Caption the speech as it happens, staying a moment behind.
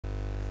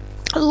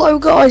Hello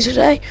guys,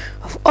 today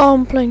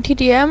I'm playing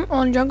TDM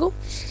on jungle.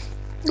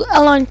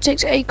 L9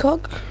 6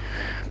 ACOG.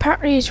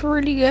 Apparently it's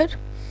really good.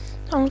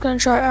 I'm just gonna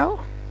try it out.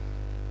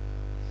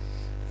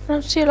 I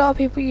don't see a lot of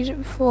people use it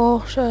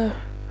before, so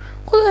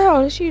what the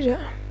hell, let's use it.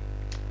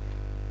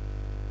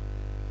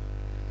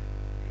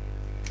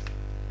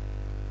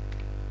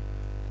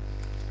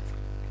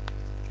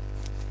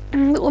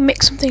 We'll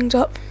mix some things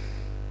up.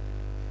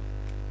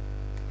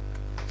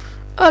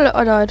 Oh look,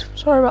 I died.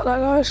 Sorry about that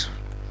guys.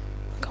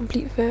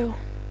 Complete fail.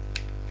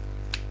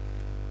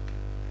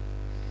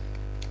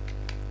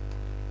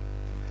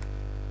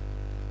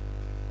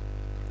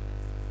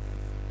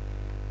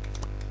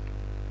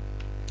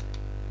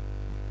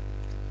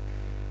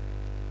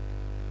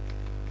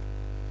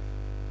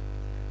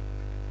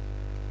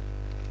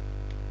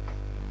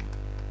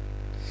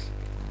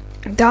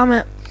 Damn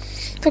it.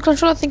 In fact, I'm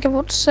trying to think of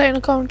what to say in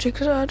the commentary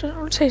because I don't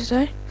know what to say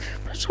today.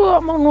 But it's all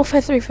about Modern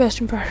Warfare 3 first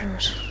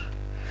impressions.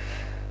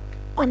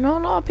 I know a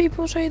lot of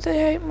people say they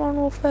hate Modern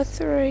Warfare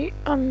 3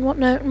 and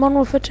Modern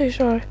Warfare 2,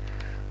 sorry.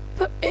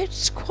 But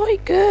it's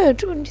quite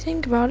good when you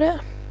think about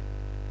it.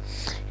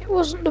 It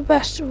wasn't the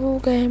best of all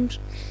games,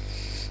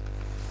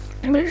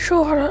 but it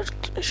sure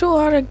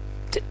had a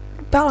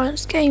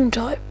balanced game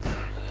type.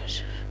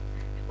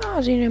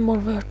 As you know,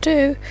 Modern Warfare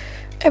 2,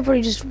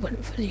 everybody just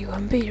went for the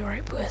UMP to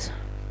rape with.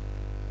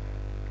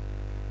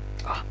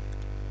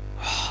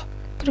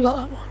 Could have got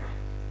that one.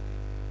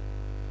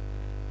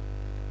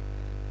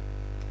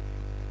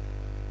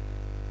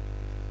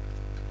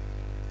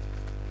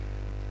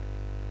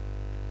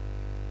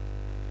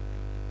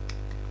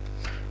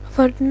 I've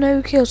had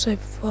no kills so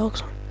far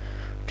because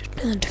I've just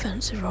been in a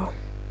defensive role.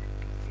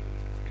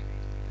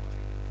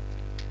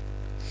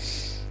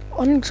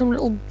 I think some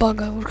little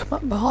bugger would come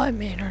up behind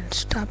me and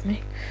stab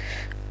me.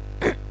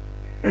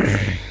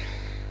 I'm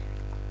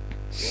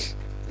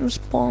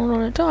spawned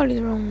on entirely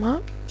the wrong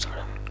map.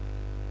 Sorry.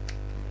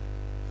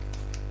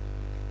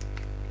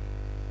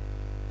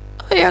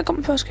 Oh yeah, I got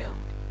my first kill.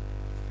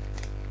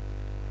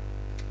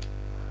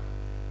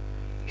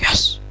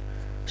 Yes!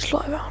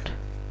 Slide around.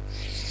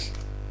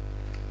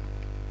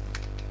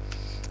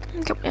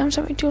 Get my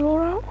M72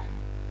 lure out.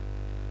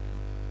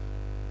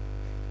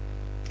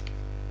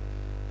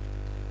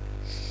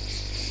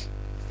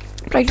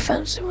 Play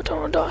defensive, I don't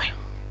want to die.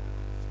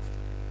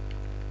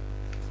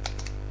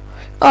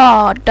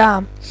 Ah,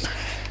 damn.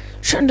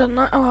 Shouldn't have done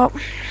that. Oh well.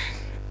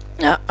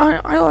 Yeah,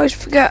 I always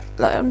forget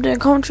that I'm doing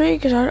commentary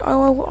because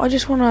I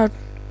just want to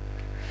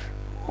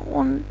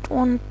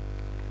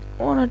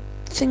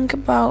think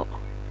about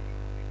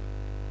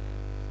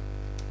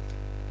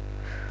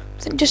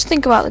just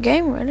think about the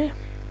game really.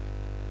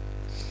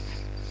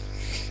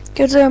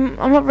 Because I'm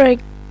not very.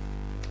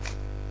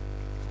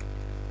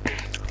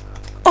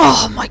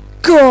 Oh my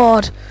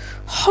god!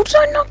 How did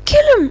I not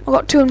kill him? I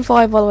got 2 and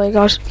 5 by the way,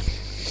 guys.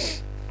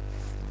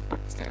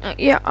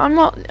 Yeah, I'm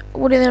not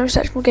what an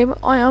exceptional gamer.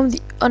 I am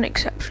the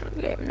unexceptional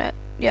gamer. No,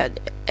 yeah,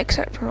 the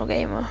exceptional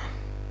gamer.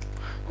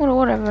 Well,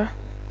 whatever.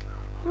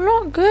 I'm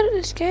not good at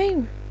this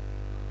game.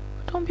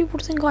 I don't want people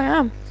to think I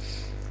am.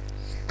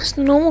 Just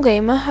a normal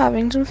gamer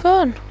having some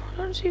fun. I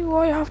don't see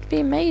why you have to be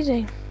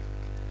amazing.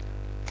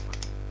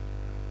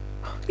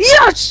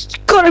 Yes!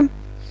 Got him!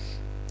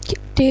 You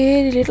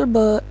dirty little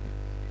butt.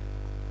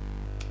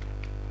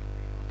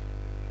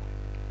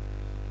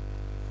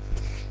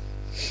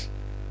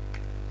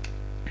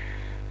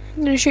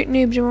 I'm gonna shoot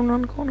noobs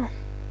around the corner.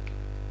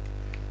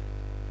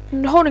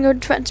 I'm holding a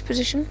defensive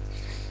position.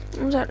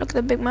 Look at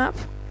the big map.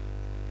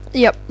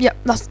 Yep,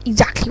 that's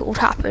exactly what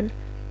happened.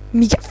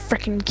 Me get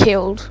freaking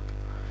killed.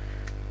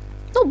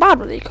 Not bad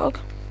with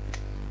ACOG.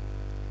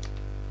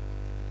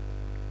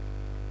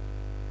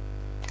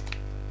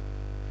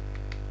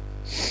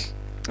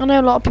 I know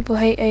a lot of people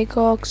hate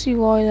ACOG, see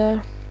why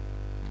though.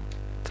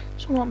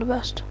 It's not the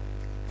best.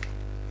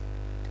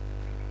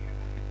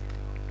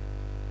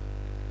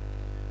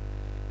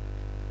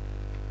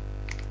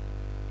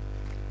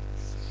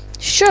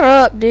 Shut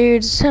up,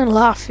 dude. Don't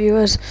laugh,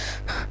 viewers.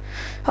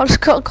 I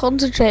just can't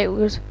concentrate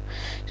with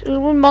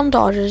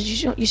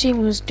montages. You see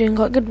me was doing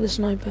quite good with the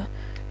sniper.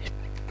 It's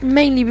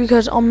mainly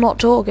because I'm not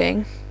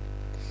talking.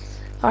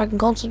 I can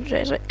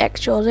concentrate. It's like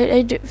X-Jaws.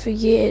 They do it for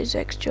years,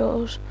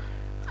 X-Jaws.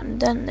 And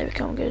then they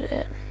become good at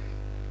it.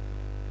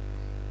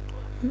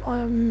 I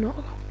am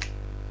not.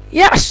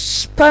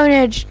 Yes!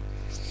 Pwnage!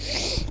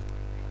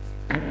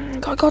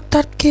 I got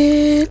that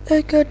kill.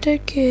 I got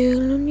that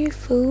kill on you,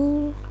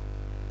 fool.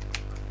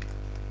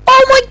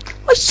 Oh my!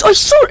 I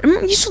saw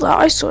him. You saw that?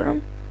 I saw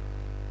him.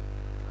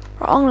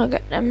 Right, I'm gonna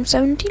get them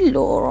 70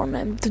 lore on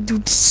them.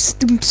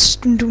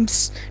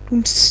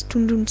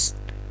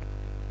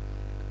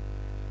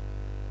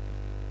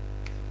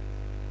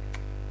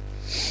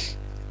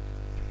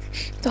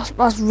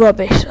 That's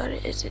rubbish. That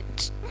is.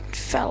 It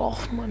fell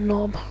off my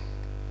knob.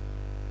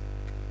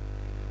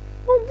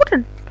 Oh, what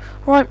a.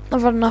 Right,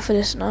 I've had enough of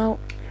this now.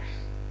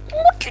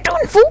 What you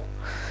doing, fool?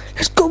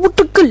 Let's go with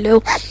the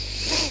Galil.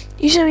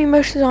 You see me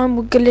most of the time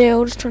with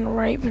Galil, just trying to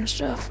rape and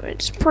stuff.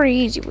 It's pretty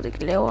easy with the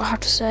Galil, I have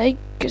to say,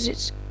 because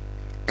it's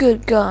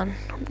good gun.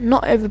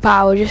 Not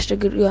overpowered, just a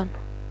good gun.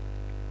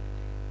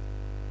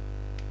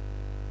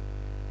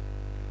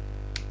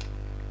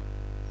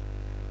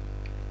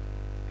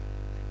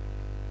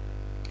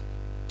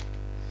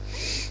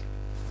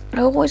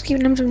 I always keep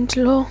them something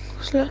too low.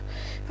 So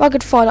if I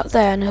could fight up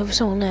there and have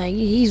someone there,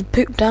 he's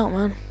pooped out,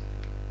 man.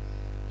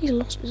 He's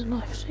lost his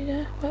life. See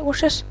there? Wait,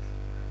 watch this.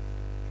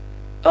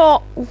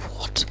 Oh,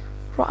 what?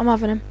 Right, I'm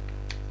having him.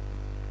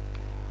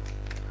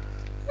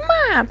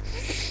 Man!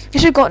 He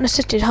should have got an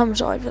assisted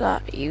homicide for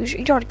that. He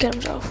tried to kill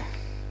himself.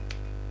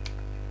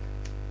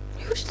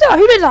 Who did that?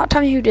 Who did that?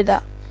 Tell me who did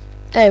that.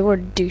 Hey, what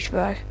a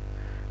douchebag.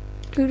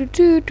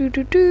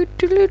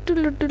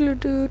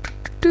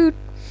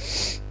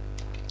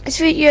 This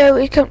video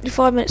is currently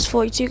 5 minutes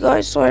 42,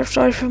 guys.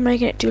 Sorry for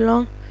making it too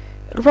long.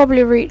 It'll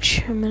probably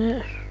reach a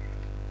minute.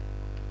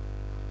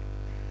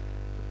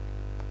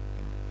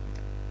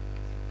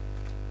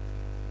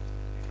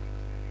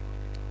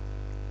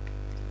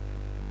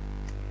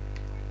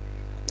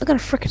 They're gonna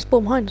frickin'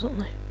 spawn behind us, aren't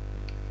they?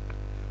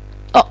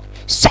 Oh,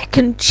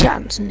 second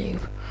chance,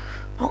 noob.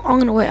 I'm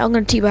gonna wait. I'm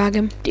gonna teabag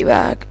him.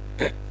 Teabag.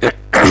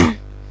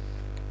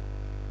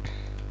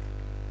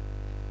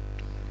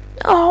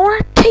 Oh, I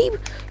want to team.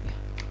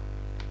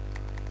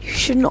 You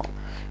should not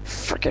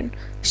frickin'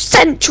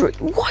 sentry.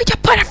 Why you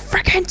put a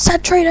frickin'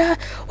 sentry there?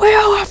 Where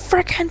are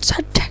frickin'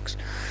 sentries?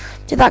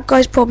 Dude, that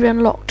guy's probably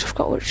unlocked. I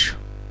forgot which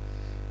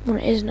one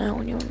it is now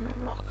when you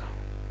unlock.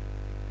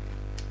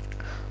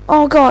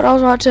 Oh god, I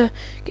was about to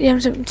get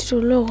him something to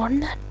look on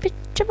that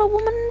bitch of a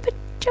woman,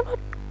 bitch of a...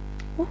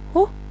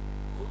 Oh,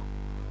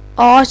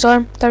 I saw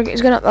him. There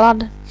he's going up the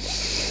ladder.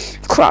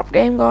 Crap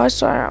game, guys.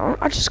 Sorry,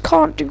 I just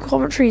can't do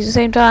commentaries at the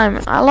same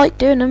time. I like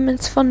doing them.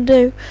 It's fun to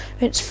do.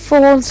 It's 4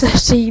 and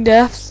 13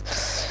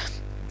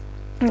 deaths.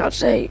 I'd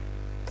say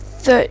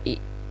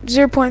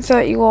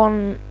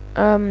 0.31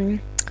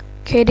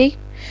 KD.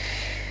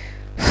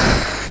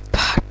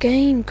 Bad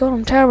game. God,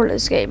 I'm terrible at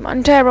this game.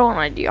 I'm terrible when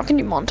I can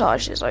do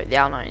montages like the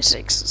L96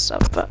 and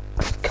stuff, but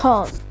I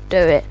can't do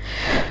it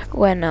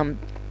when I'm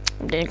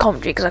doing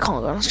commentary because I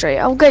can't go on straight.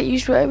 I'll get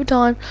used to it over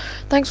time.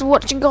 Thanks for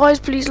watching, guys.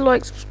 Please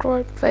like,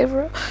 subscribe,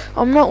 favourite.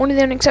 I'm not only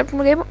the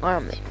unacceptable gamer, I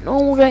am the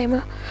normal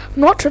gamer.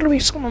 I'm not trying to be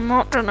someone I'm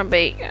not trying to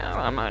be.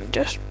 And I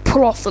just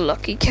pull off the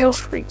lucky kill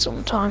streak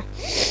sometime.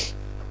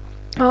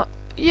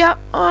 Yeah,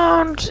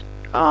 and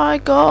I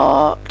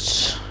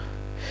got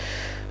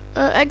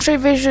X-ray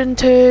vision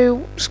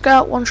 2,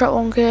 scout 1 shot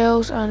 1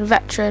 kills, and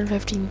veteran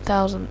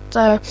 15,000.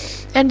 So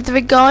end of the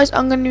vid, guys.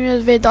 I'm going to do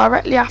a vid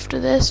directly after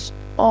this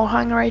or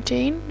Hangar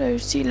 18. So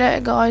see you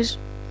later, guys.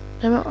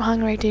 No, not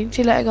Hangar 18.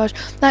 See you later, guys.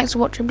 Thanks for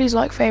watching. Please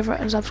like, favourite,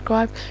 and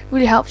subscribe. It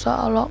really helps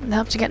out a lot and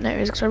helps to get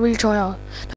noticed because I really try hard.